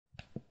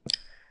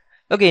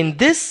Okay, in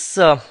this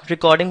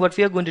recording, what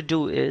we are going to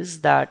do is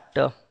that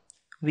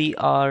we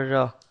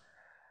are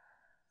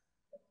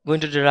going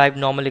to derive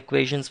normal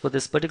equations for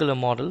this particular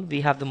model.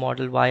 We have the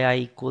model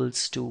yi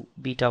equals to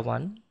beta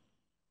 1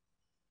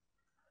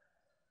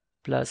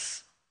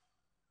 plus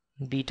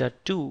beta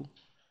 2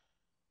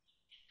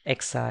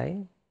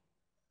 xi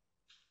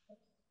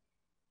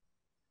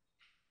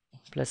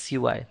plus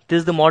ui.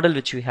 This is the model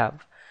which we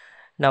have.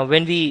 Now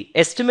when we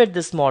estimate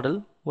this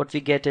model, what we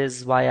get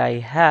is yi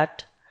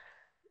hat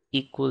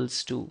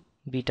equals to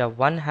beta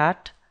 1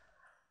 hat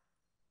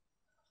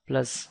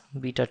plus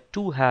beta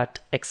 2 hat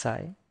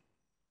xi.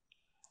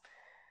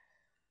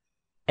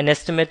 An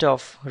estimate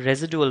of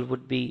residual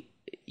would be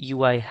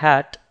ui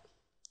hat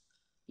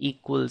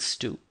equals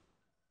to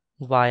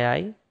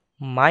yi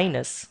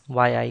minus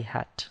yi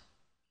hat.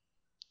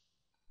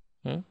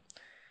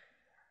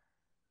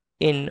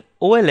 In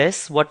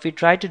OLS, what we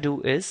try to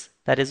do is,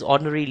 that is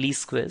ordinary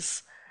least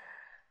squares.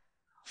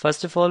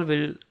 First of all,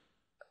 we'll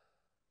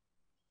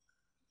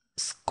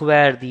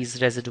square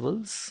these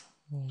residuals,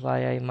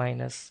 yi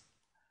minus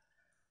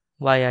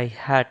yi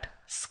hat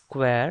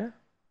square,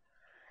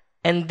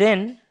 and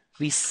then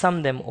we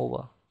sum them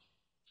over.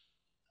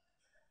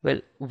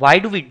 Well, why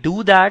do we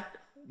do that?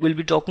 We'll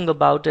be talking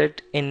about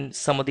it in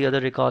some of the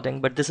other recording,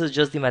 but this is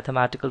just the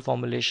mathematical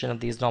formulation of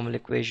these normal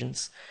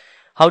equations.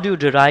 How do you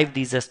derive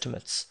these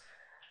estimates?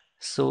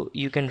 So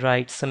you can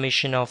write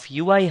summation of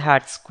ui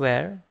hat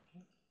square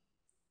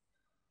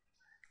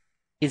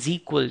is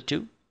equal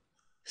to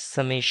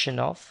summation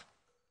of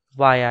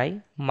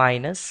yi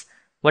minus,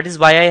 what is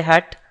yi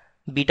hat?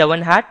 Beta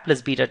 1 hat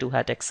plus beta 2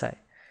 hat xi.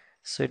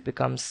 So it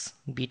becomes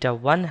beta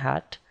 1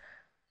 hat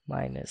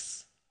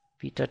minus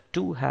beta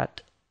 2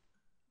 hat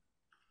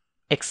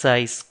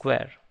xi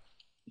square.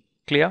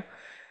 Clear?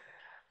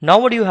 Now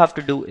what you have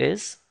to do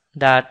is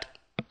that,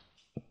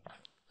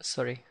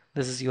 sorry,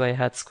 this is ui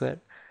hat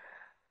square.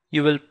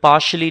 You will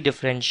partially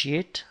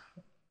differentiate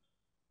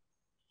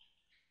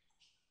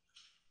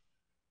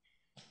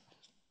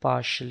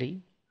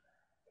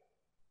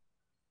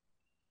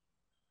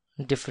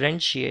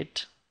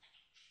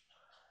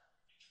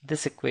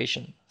this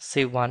equation,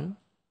 say 1,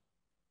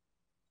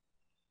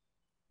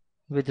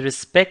 with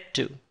respect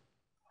to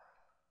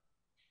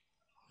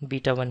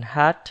beta 1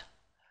 hat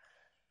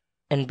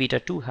and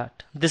beta 2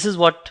 hat. This is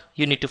what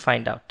you need to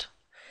find out.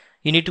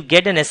 You need to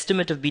get an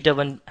estimate of beta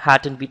 1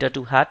 hat and beta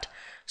 2 hat.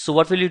 So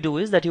what will you do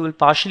is that you will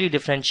partially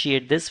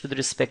differentiate this with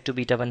respect to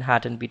beta 1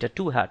 hat and beta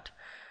 2 hat.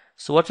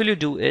 So what will you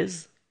do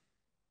is,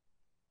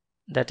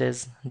 that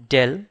is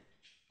del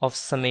of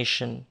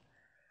summation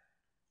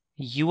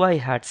ui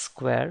hat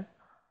square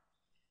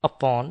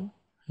upon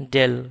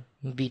del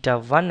beta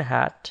 1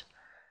 hat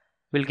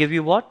will give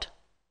you what?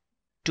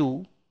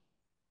 2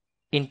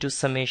 into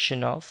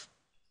summation of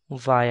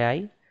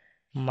yi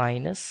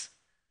minus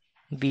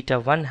beta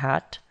 1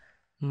 hat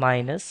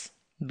minus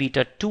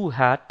beta 2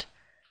 hat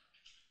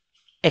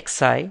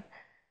xi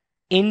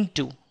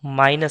into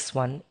minus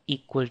 1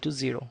 equal to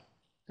 0.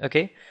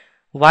 Okay,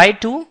 why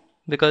 2?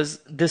 Because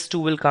this 2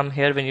 will come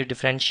here when you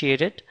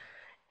differentiate it,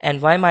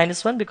 and why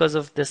minus 1? Because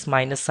of this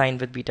minus sign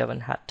with beta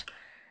 1 hat.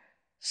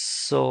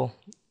 So,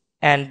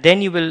 and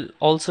then you will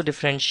also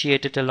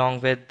differentiate it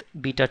along with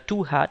beta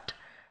 2 hat,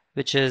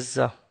 which is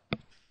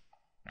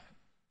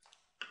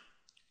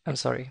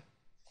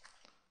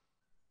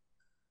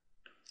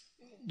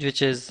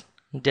which is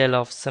del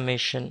of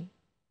summation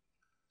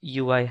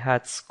ui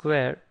hat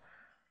square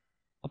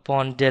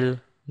upon del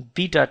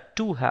beta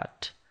 2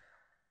 hat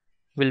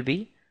will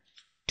be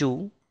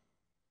 2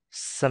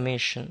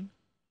 summation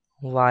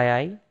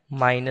yi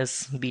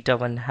minus beta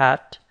 1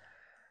 hat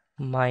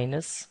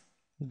minus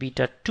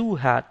beta 2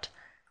 hat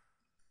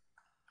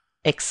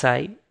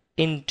xi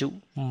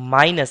into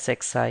minus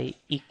xi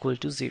equal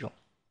to 0.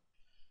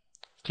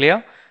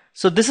 Clear?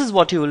 So this is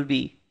what you will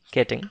be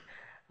getting.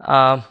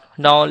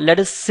 Now let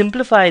us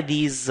simplify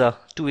these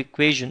two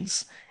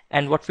equations,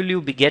 and what will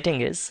you be getting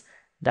is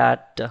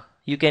that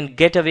you can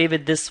get away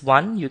with this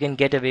 1, you can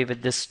get away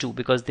with this 2,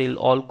 because they'll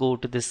all go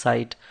to this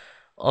side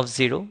of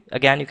 0.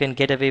 Again, you can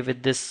get away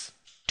with this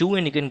 2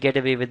 and you can get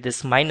away with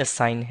this minus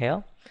sign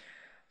here.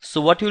 So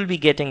what you will be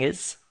getting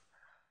is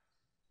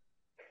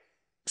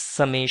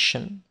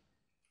summation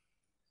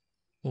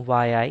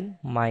yi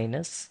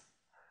minus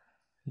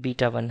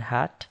beta 1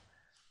 hat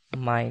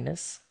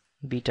minus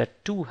beta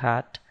 2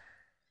 hat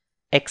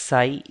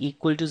xi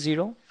equal to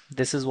 0.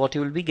 This is what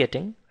you will be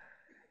getting.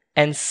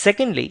 And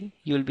secondly,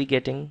 you will be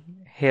getting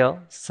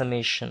here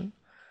summation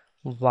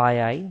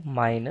yi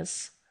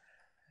minus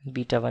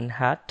beta 1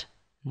 hat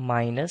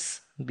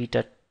minus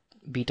beta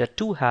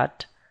 2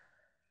 hat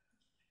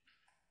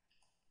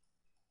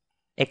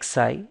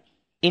xi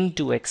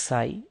into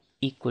xi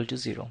equal to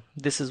 0.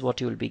 This is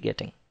what you will be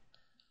getting.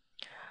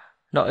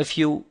 Now if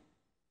you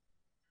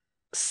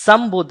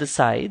sum both the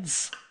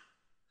sides,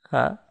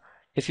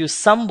 if you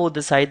sum both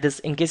the sides, this,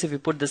 in case if you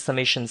put the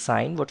summation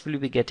sign, what will you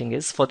be getting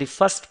is, for the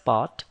first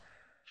part,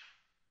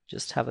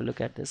 just have a look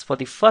at this. For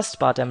the first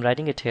part, I'm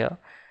writing it here.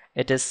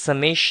 It is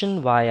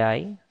summation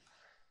yi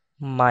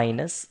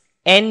minus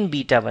n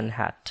beta 1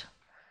 hat.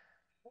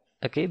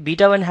 Okay,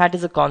 beta 1 hat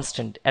is a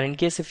constant, and in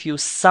case if you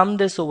sum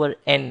this over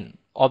n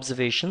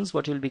observations,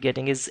 what you'll be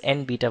getting is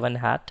n beta 1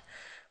 hat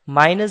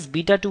minus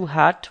beta 2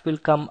 hat will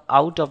come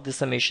out of the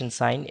summation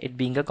sign, it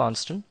being a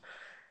constant,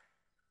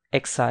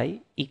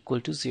 xi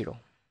equal to 0.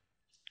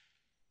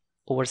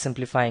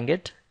 Oversimplifying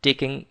it,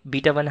 taking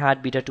beta 1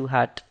 hat, beta 2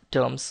 hat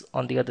terms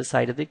on the other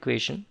side of the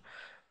equation,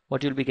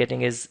 what you'll be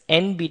getting is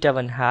n beta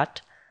 1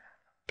 hat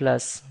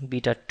plus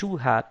beta 2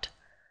 hat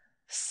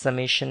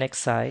summation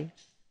xi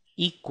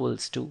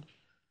equals to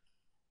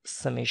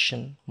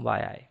summation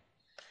yi.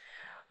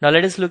 Now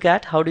let us look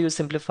at how do you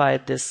simplify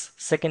this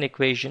second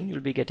equation. You'll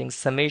be getting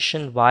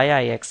summation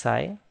yi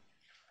xi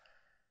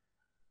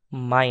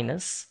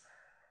minus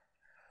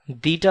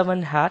beta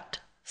 1 hat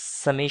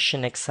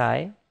summation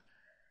xi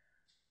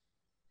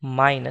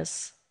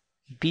minus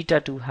beta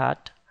 2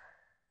 hat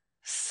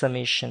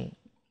summation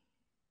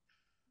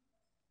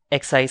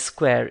xi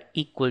square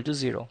equal to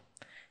 0.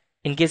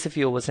 In case if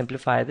you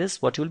oversimplify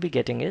this, what you'll be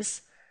getting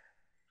is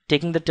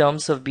taking the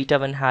terms of beta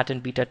 1 hat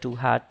and beta 2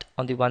 hat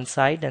on the one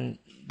side and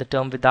the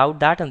term without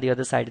that on the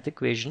other side of the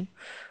equation,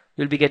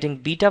 you'll be getting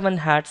beta 1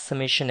 hat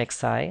summation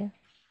xi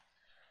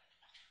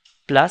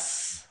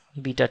plus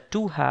beta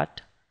 2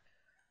 hat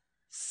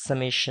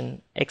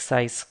summation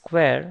xi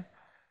square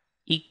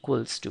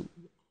equals to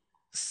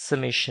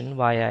summation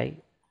yi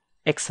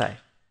xi.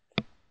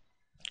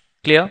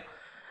 Clear?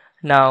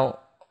 Now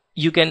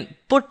you can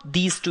put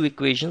these two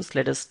equations,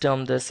 let us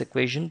term this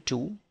equation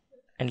 2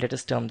 and let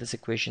us term this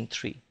equation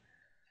 3.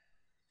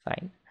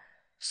 Fine.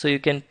 So you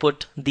can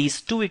put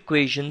these two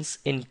equations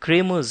in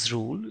Cramer's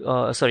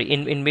rule,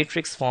 in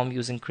matrix form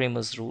using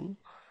Cramer's rule.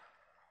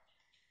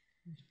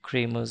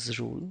 Cramer's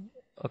rule.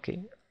 Okay.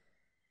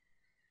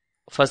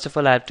 First of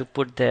all, I have to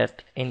put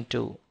that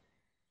into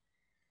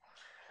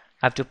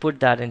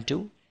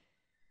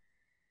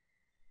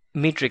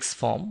matrix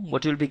form.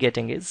 What you'll be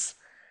getting is,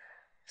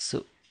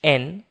 so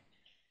n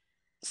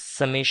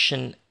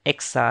summation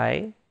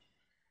xi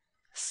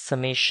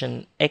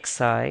summation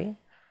xi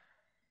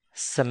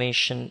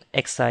summation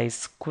xi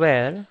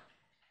square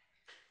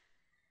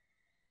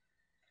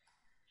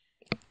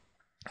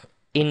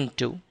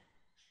into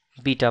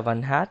beta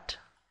 1 hat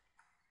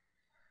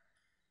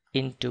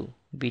into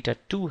beta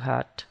 2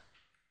 hat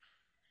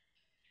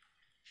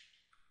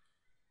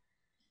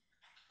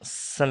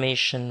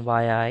summation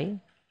yi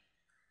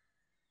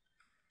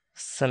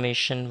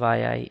summation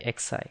yi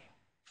xi.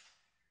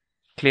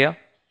 Clear?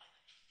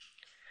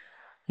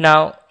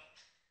 Now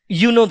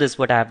you know this,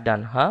 what I have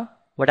done, huh?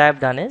 What I have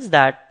done is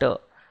that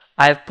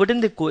I have put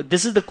in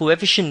this is the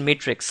coefficient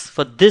matrix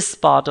for this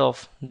part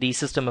of the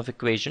system of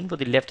equation, for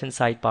the left hand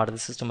side part of the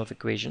system of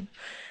equation,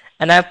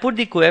 and I have put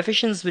the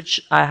coefficients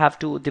which I have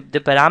to, the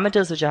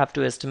parameters which I have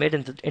to estimate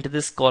into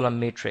this column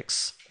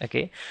matrix.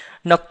 Okay.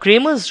 Now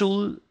Cramer's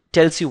rule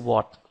tells you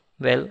what?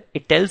 Well,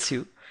 it tells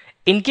you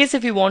in case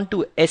if you want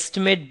to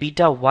estimate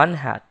beta 1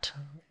 hat,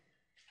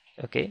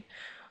 okay,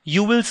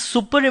 you will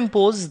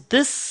superimpose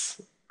this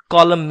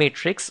column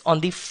matrix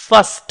on the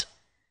first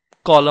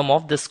column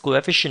of this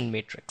coefficient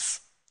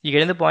matrix. You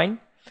getting the point?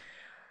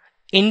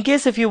 In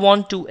case if you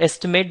want to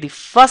estimate the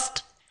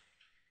first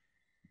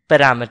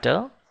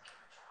parameter,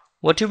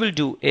 what you will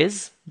do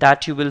is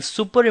that you will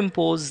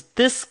superimpose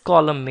this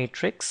column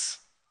matrix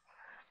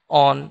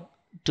on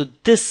to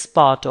this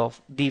part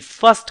of the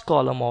first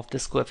column of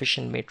this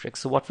coefficient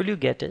matrix. So what will you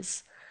get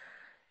is,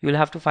 you will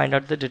have to find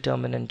out the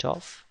determinant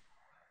of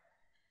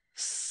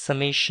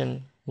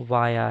summation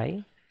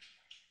yi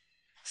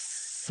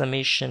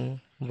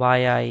summation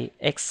yi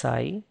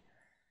xi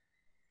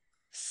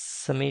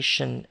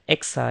summation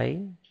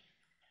xi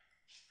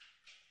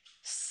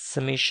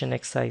summation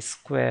xi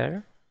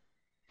square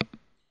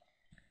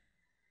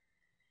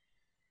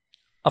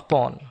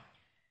upon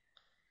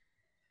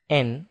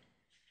n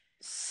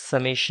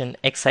summation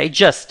xi.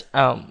 Just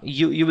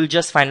you will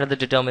just find out the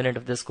determinant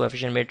of this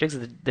coefficient matrix.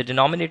 The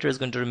denominator is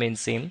going to remain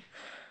same,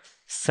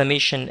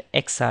 summation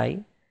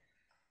xi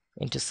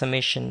into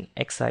summation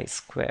xi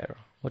square.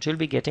 What you'll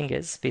be getting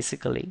is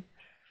basically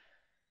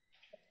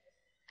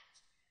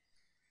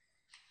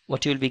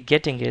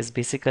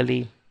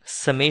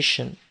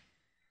summation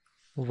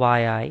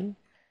yi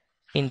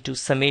into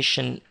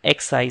summation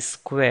xi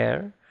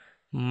square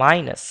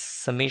minus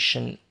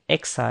summation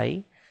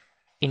xi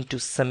into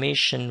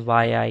summation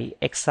yi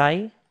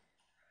xi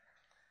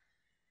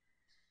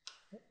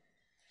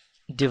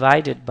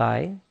divided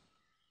by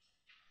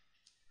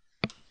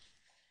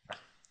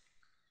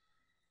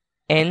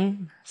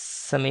n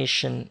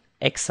summation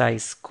xi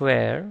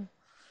square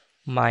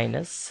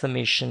minus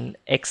summation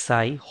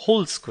xi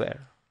whole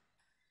square.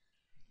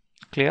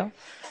 Clear?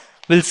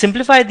 We'll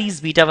simplify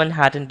these beta 1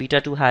 hat and beta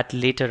 2 hat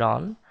later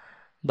on,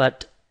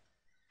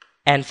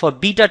 and for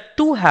beta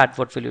 2 hat,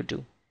 what will you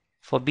do?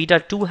 For beta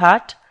 2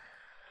 hat,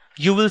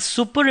 you will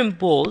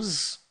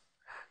superimpose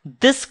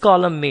this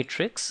column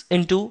matrix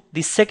into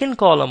the second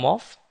column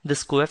of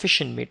this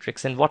coefficient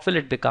matrix, and what will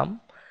it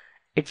become?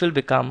 It will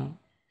become,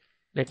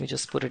 let me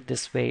just put it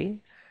this way,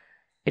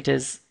 it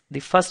is the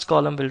first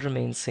column will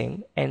remain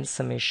same, n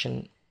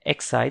summation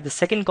xi. The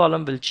second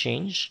column will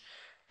change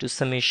to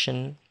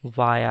summation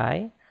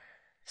yi,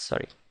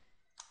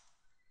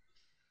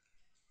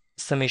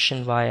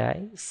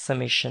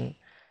 summation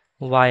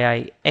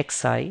yi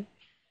xi,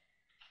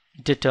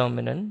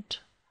 determinant.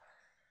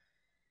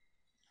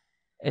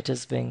 It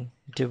is being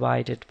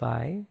divided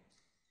by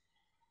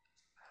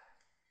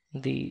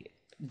the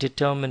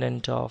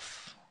determinant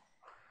of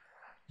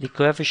the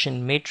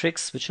coefficient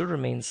matrix, which will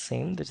remain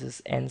same. This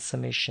is n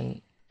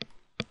summation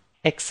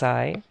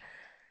xi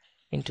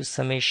into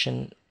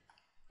summation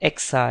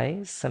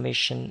xi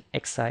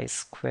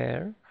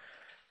square.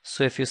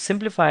 So if you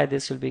simplify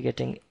this, you'll be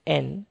getting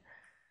n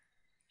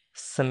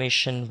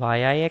summation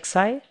yi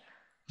xi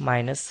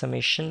minus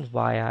summation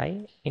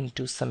yi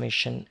into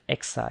summation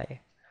xi.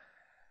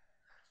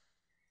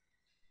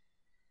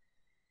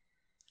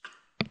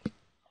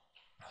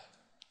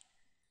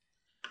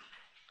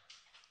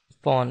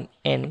 Upon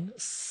n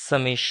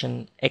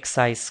summation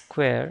xi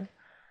square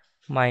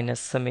minus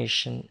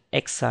summation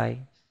xi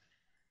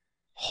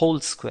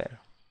whole square.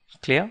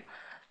 Clear?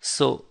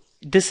 So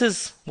this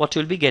is what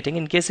you'll be getting.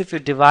 In case if you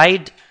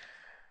divide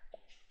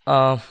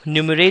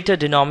numerator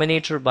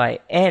denominator by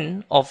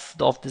n of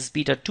this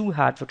beta 2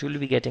 hat, what you'll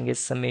be getting is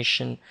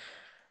summation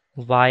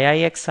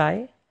yi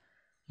xi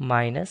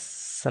minus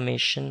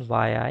summation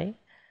yi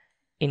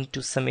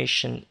into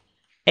summation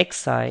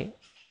xi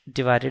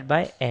divided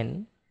by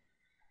n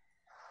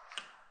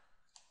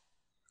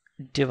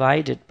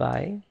divided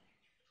by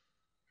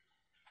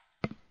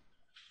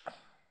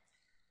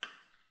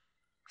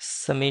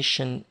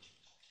summation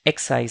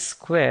xi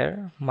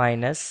square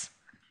minus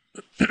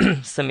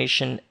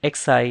summation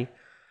xi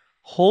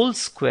whole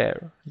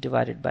square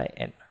divided by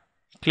n.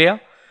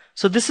 Clear?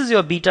 So this is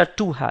your beta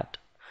 2 hat.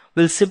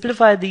 We'll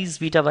simplify these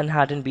beta 1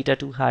 hat and beta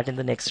 2 hat in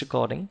the next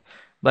recording,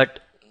 but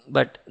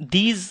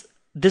this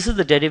is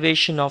the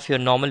derivation of your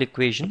normal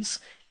equations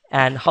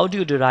and how do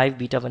you derive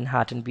beta 1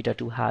 hat and beta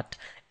 2 hat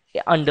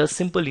under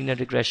simple linear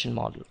regression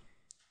model.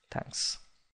 Thanks.